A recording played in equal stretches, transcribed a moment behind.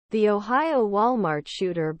The Ohio Walmart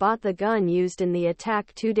shooter bought the gun used in the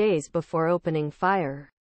attack 2 days before opening fire.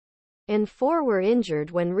 And 4 were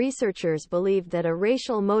injured when researchers believed that a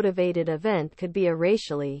racial-motivated event could be a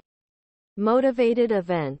racially motivated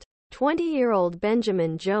event. 20-year-old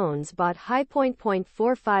Benjamin Jones bought high-point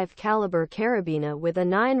 .45 caliber Karabina with a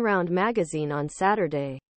 9-round magazine on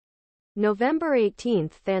Saturday, November 18,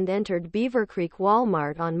 and entered Beavercreek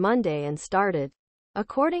Walmart on Monday and started.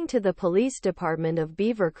 According to the Police Department of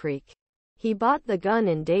Beavercreek, he bought the gun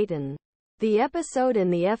in Dayton. The episode in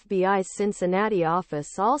the FBI's Cincinnati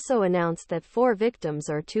office also announced that 4 victims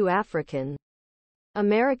are 2 African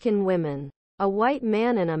American women, a white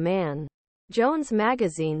man and a man. Jones'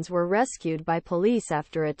 magazines were rescued by police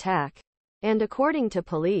after attack, and according to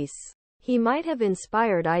police, he might have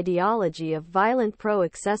inspired ideology of violent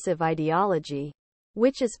pro-excessive ideology,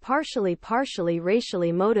 which is partially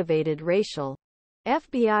racially motivated.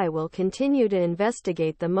 FBI will continue to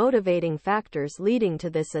investigate the motivating factors leading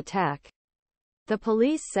to this attack, the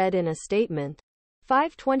police said in a statement.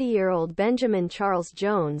 20-year-old Benjamin Charles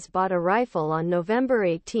Jones bought a rifle on November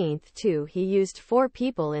 18. He used 4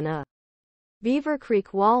 people in a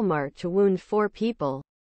Beavercreek Walmart to wound 4 people.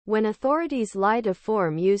 When authorities lie to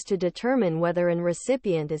form used to determine whether an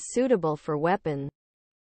recipient is suitable for weapon,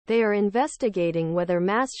 they are investigating whether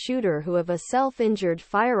mass shooter who of a self-injured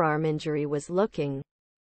firearm injury was looking.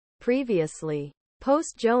 Previously,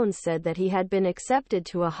 Post Jones said that he had been accepted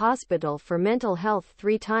to a hospital for mental health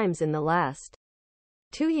 3 times in the last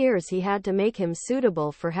 2 years. He had to make him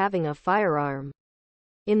suitable for having a firearm.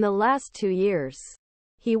 In the last 2 years,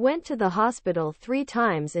 he went to the hospital 3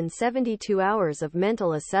 times in 72 hours of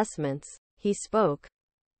mental assessments, he spoke.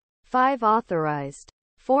 5 Authorized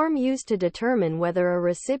form used to determine whether a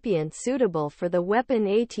recipient suitable for the weapon.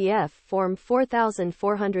 ATF Form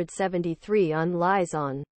 4473 on lies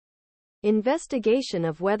on investigation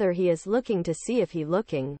of whether he is looking to see if he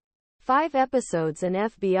looking. 5 episodes. An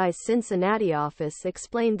FBI Cincinnati office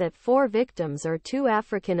explained that 4 victims are 2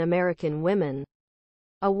 African American women,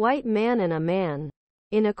 a white man and a man.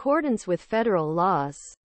 In accordance with federal laws,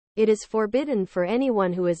 it is forbidden for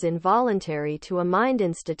anyone who is involuntary to a mind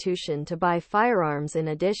institution to buy firearms. In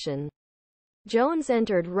addition, Jones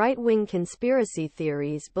entered right-wing conspiracy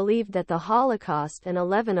theories, believed that the Holocaust and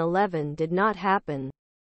 11/11 did not happen.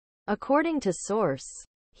 According to source,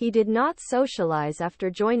 he did not socialize after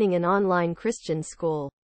joining an online Christian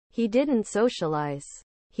school. He didn't socialize.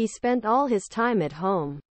 He spent all his time at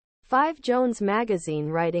home. 5 Jones magazine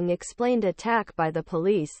writing explained attack by the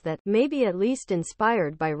police that may be at least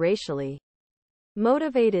inspired by racially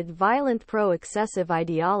motivated violent pro-excessive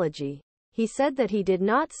ideology. He said that he did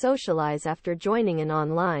not socialize after joining an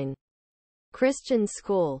online Christian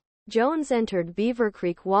school. Jones entered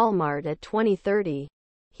Beavercreek Walmart at 20:30.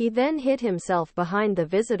 He then hid himself behind the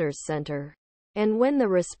visitors center, and when the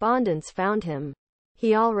respondents found him,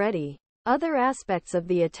 he already. Other aspects of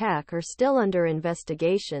the attack are still under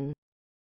investigation.